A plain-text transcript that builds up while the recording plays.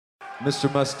Mr.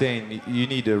 Mustaine, you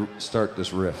need to start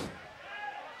this riff.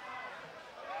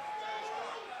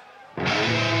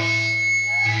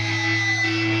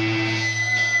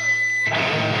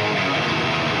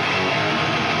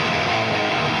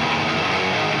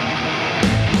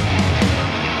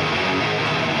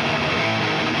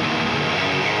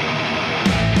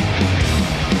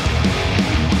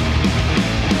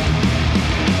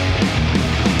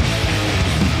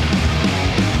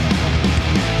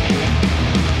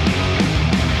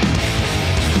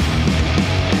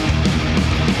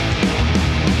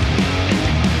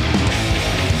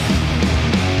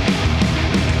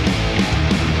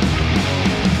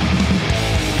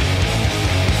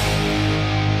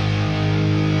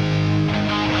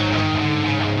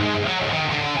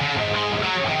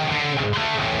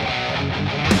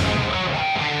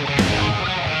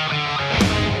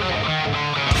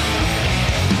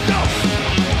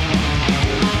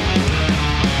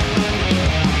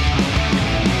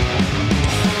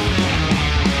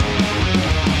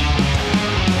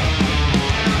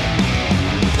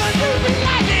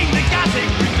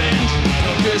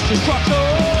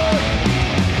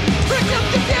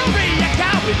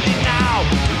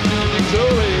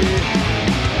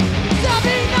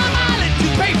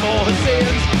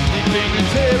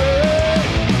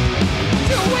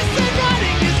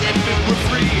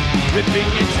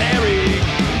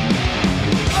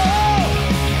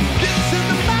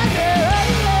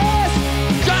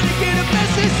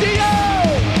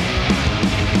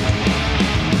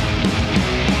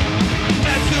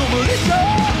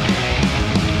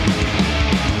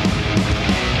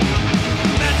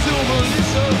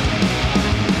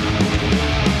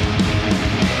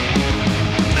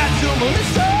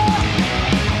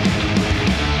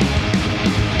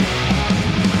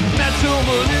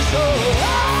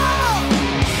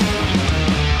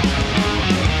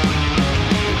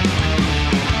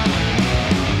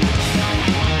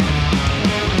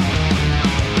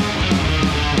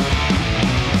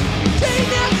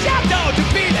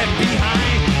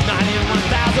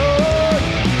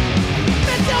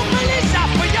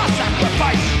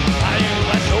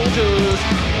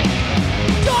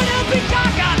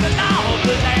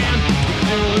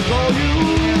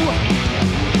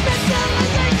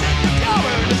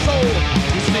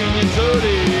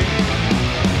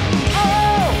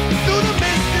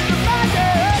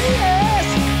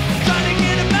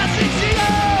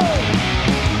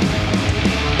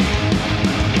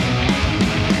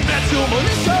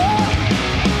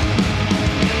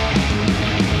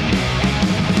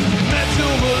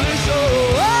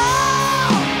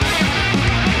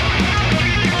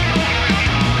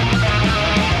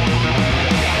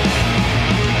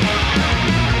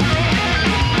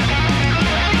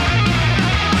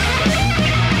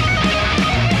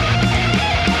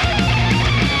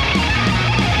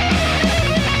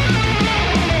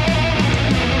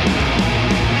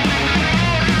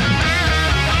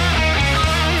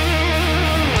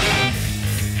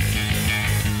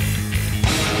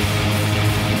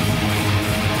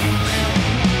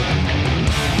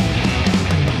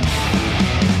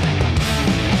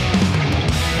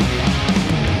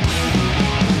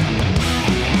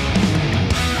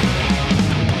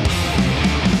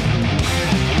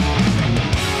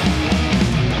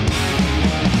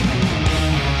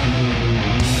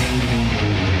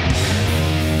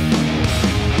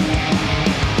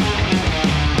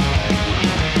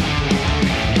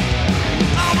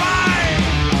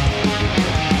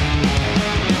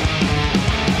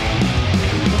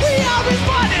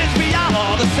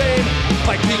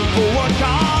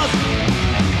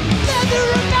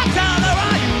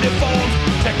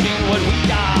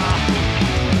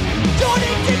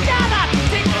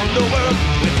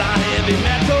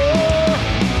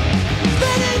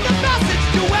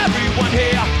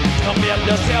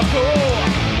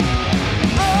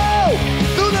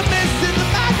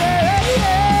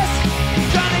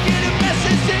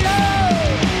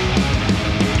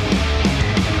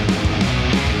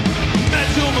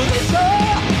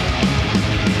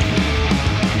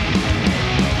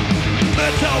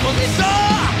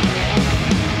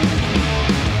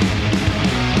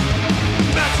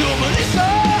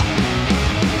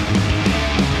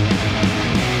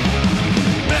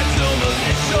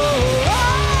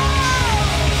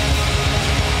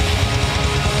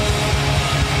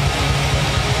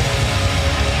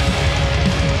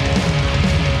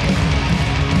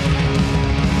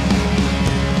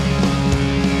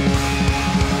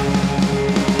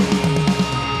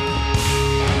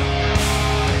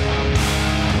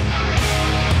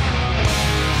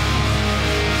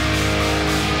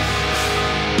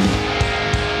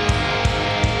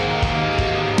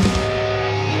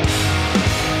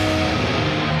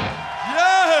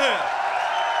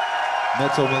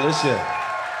 Metal Militia.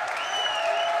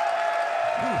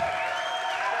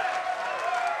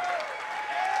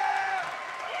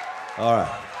 All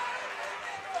right.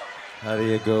 How do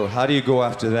you go? How do you go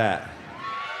after that?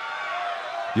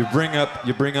 You bring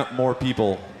up more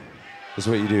people. Is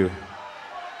what you do.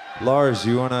 Lars,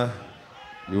 you wanna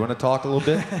talk a little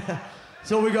bit?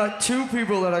 So we got two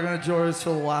people that are gonna join us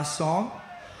for the last song.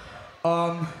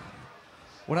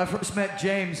 When I first met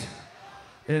James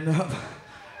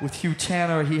with Hugh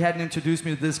Tanner, he hadn't introduced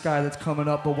me to this guy that's coming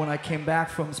up, but when I came back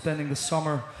from spending the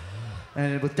summer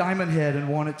and with Diamond Head and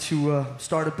wanted to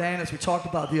start a band, as we talked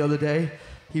about the other day,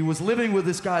 he was living with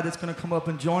this guy that's gonna come up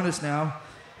and join us now,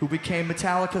 who became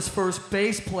Metallica's first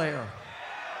bass player.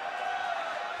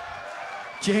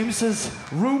 James's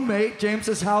roommate,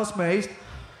 James's housemate,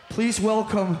 please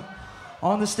welcome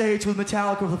on the stage with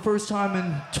Metallica for the first time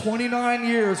in 29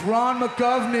 years, Ron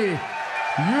McGovney.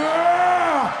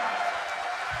 Yeah!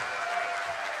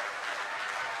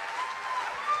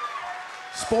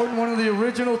 Sporting one of the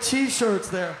original t-shirts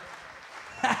there.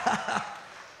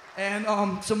 And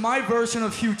so my version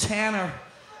of Hugh Tanner,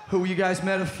 who you guys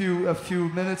met a few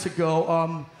minutes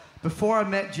ago, before I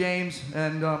met James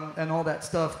and all that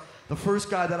stuff, the first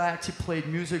guy that I actually played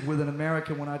music with in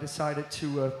America when I decided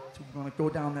to go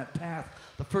down that path,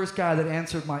 the first guy that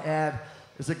answered my ad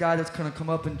is the guy that's going to come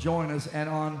up and join us. And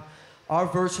on our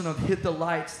version of Hit the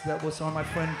Lights, that was on my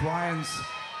friend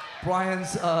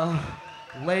Brian's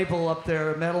label up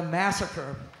there, Metal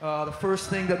Massacre, the first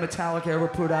thing that Metallica ever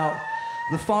put out.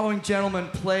 The following gentleman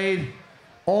played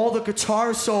all the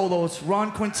guitar solos.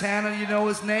 Ron Quintana, you know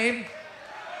his name?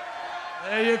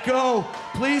 There you go.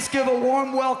 Please give a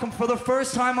warm welcome for the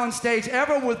first time on stage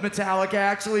ever with Metallica,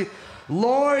 actually,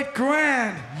 Lloyd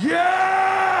Grand.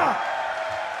 Yeah!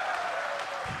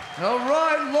 All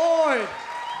right, Lloyd.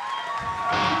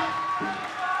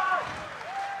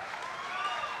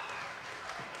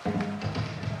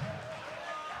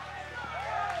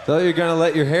 Thought you were gonna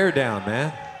let your hair down,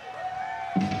 man.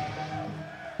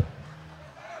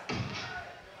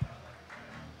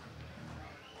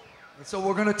 So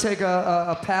we're gonna take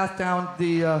a path down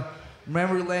the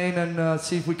memory lane and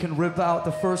see if we can rip out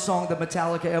the first song that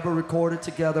Metallica ever recorded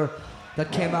together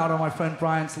that came out on my friend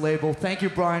Brian's label. Thank you,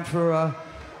 Brian, for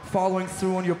following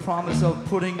through on your promise of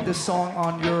putting this song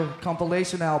on your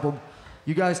compilation album.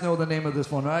 You guys know the name of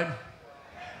this one, right?